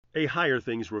A Higher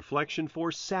Things reflection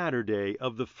for Saturday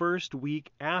of the first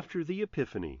week after the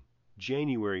Epiphany,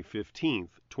 January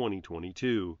 15th,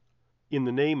 2022. In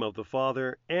the name of the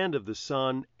Father, and of the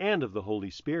Son, and of the Holy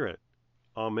Spirit.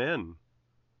 Amen.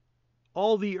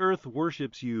 All the earth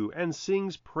worships you and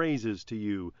sings praises to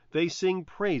you. They sing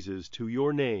praises to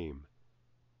your name.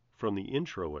 From the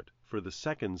introit for the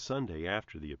second Sunday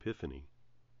after the Epiphany.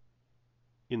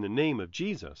 In the name of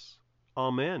Jesus.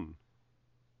 Amen.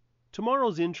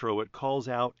 Tomorrow's introit calls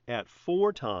out at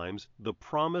 4 times the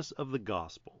promise of the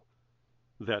gospel,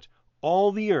 that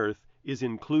all the earth is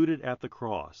included at the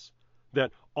cross,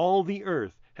 that all the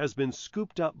earth has been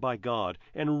scooped up by God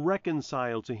and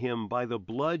reconciled to Him by the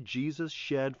blood Jesus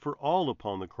shed for all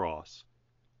upon the cross,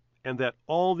 and that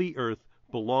all the earth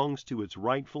belongs to its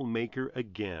rightful Maker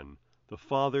again, the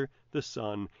Father, the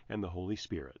Son, and the Holy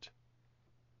Spirit.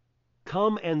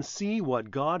 Come and see what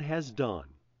God has done.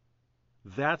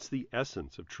 That's the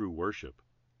essence of true worship.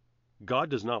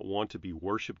 God does not want to be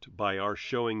worshipped by our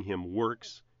showing Him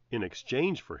works in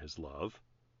exchange for His love.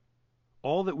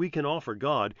 All that we can offer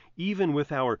God, even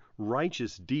with our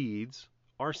righteous deeds,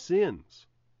 are sins.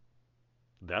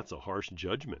 That's a harsh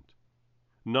judgment,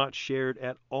 not shared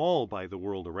at all by the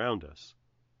world around us.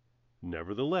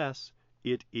 Nevertheless,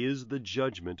 it is the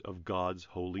judgment of God's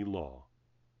holy law.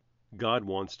 God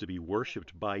wants to be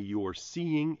worshipped by your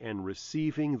seeing and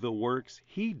receiving the works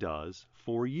He does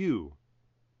for you.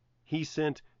 He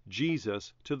sent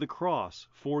Jesus to the cross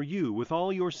for you with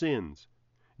all your sins.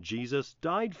 Jesus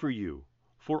died for you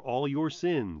for all your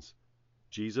sins.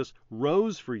 Jesus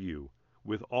rose for you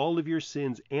with all of your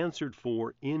sins answered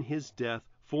for in His death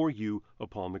for you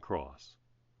upon the cross.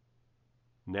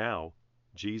 Now,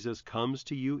 Jesus comes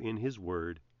to you in His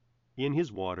word, in His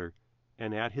water,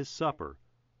 and at His supper,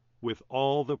 with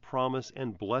all the promise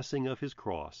and blessing of His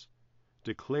cross,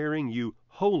 declaring you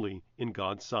holy in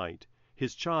God's sight,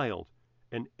 His child,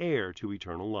 an heir to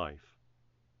eternal life.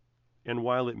 And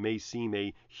while it may seem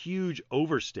a huge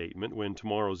overstatement when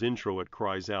tomorrow's introit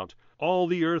cries out, "All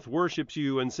the earth worships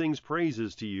you and sings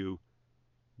praises to you,"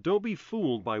 don't be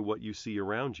fooled by what you see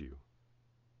around you.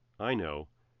 I know,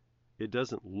 it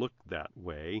doesn't look that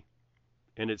way,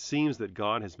 and it seems that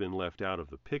God has been left out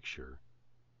of the picture.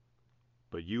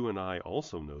 But you and I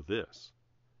also know this.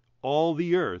 All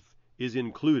the earth is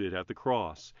included at the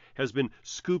cross, has been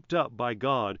scooped up by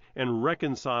God and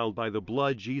reconciled by the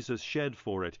blood Jesus shed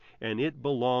for it, and it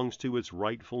belongs to its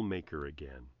rightful Maker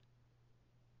again.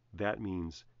 That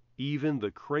means even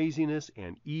the craziness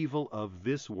and evil of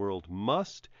this world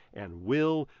must and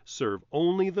will serve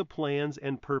only the plans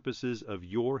and purposes of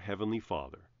your Heavenly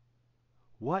Father.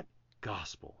 What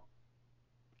gospel!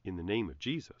 In the name of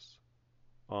Jesus.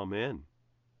 Amen.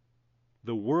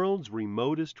 The world's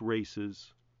remotest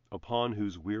races, upon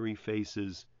whose weary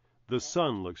faces the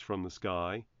sun looks from the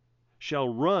sky,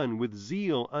 shall run with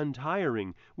zeal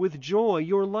untiring, with joy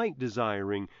your light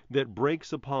desiring, that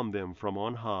breaks upon them from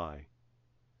on high.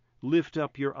 Lift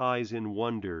up your eyes in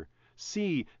wonder,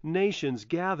 see nations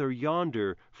gather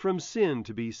yonder, from sin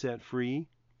to be set free.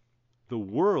 The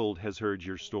world has heard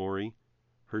your story,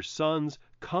 her sons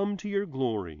come to your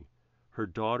glory, her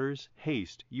daughters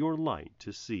haste your light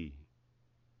to see.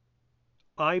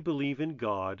 I believe in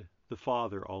God, the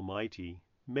Father Almighty,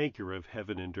 maker of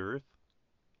heaven and earth,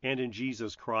 and in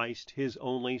Jesus Christ, His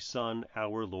only Son,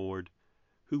 our Lord,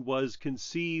 who was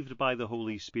conceived by the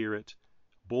Holy Spirit,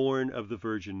 born of the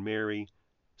Virgin Mary,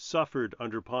 suffered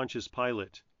under Pontius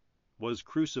Pilate, was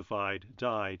crucified,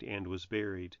 died, and was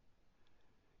buried.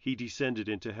 He descended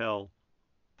into hell.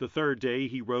 The third day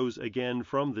He rose again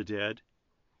from the dead.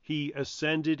 He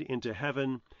ascended into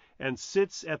heaven, and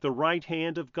sits at the right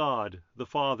hand of God, the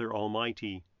Father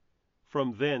Almighty.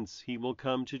 From thence He will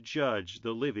come to judge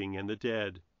the living and the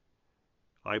dead.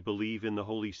 I believe in the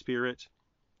Holy Spirit,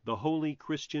 the holy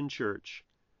Christian Church,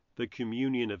 the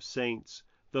communion of saints,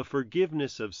 the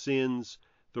forgiveness of sins,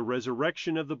 the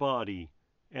resurrection of the body,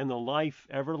 and the life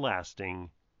everlasting.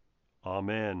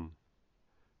 Amen.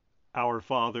 Our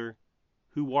Father,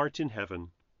 who art in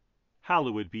heaven,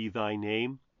 hallowed be Thy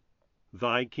name.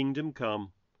 Thy kingdom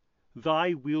come.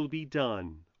 Thy will be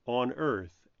done, on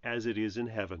earth as it is in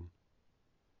heaven.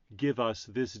 Give us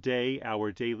this day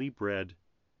our daily bread,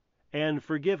 and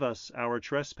forgive us our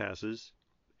trespasses,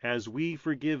 as we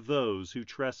forgive those who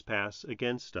trespass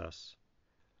against us.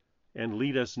 And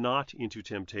lead us not into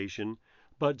temptation,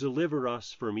 but deliver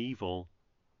us from evil.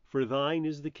 For Thine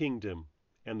is the kingdom,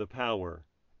 and the power,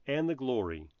 and the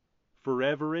glory,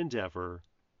 forever and ever.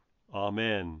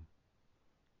 Amen.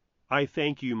 I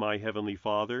thank you, my Heavenly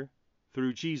Father,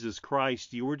 through Jesus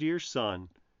Christ, your dear Son,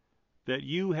 that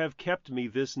you have kept me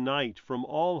this night from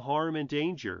all harm and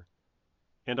danger.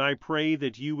 And I pray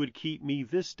that you would keep me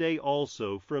this day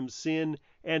also from sin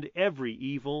and every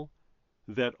evil,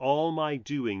 that all my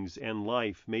doings and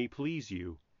life may please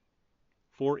you.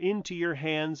 For into your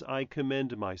hands I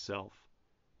commend myself,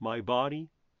 my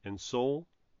body and soul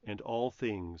and all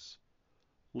things.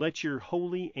 Let your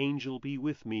holy angel be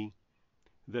with me,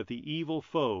 that the evil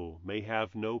foe may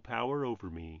have no power over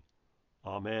me.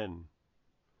 Amen.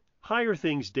 Higher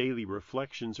Things Daily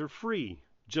Reflections are free,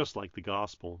 just like the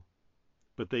Gospel,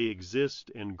 but they exist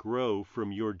and grow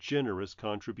from your generous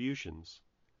contributions.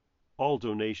 All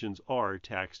donations are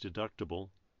tax-deductible.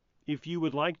 If you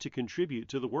would like to contribute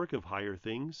to the work of Higher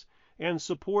Things and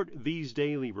support these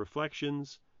daily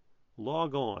reflections,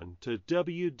 log on to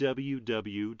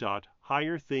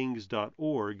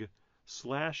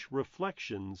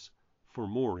www.higherthings.org/reflections for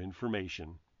more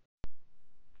information.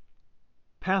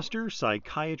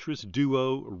 Pastor-psychiatrist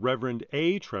duo Reverend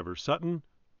A. Trevor Sutton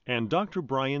and Dr.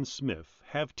 Brian Smith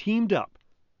have teamed up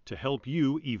to help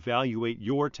you evaluate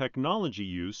your technology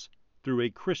use through a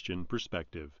Christian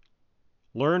perspective.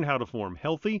 Learn how to form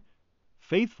healthy,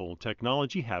 faithful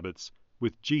technology habits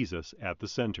with Jesus at the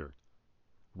center.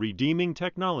 Redeeming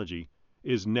Technology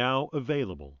is now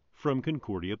available from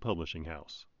Concordia Publishing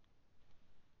House.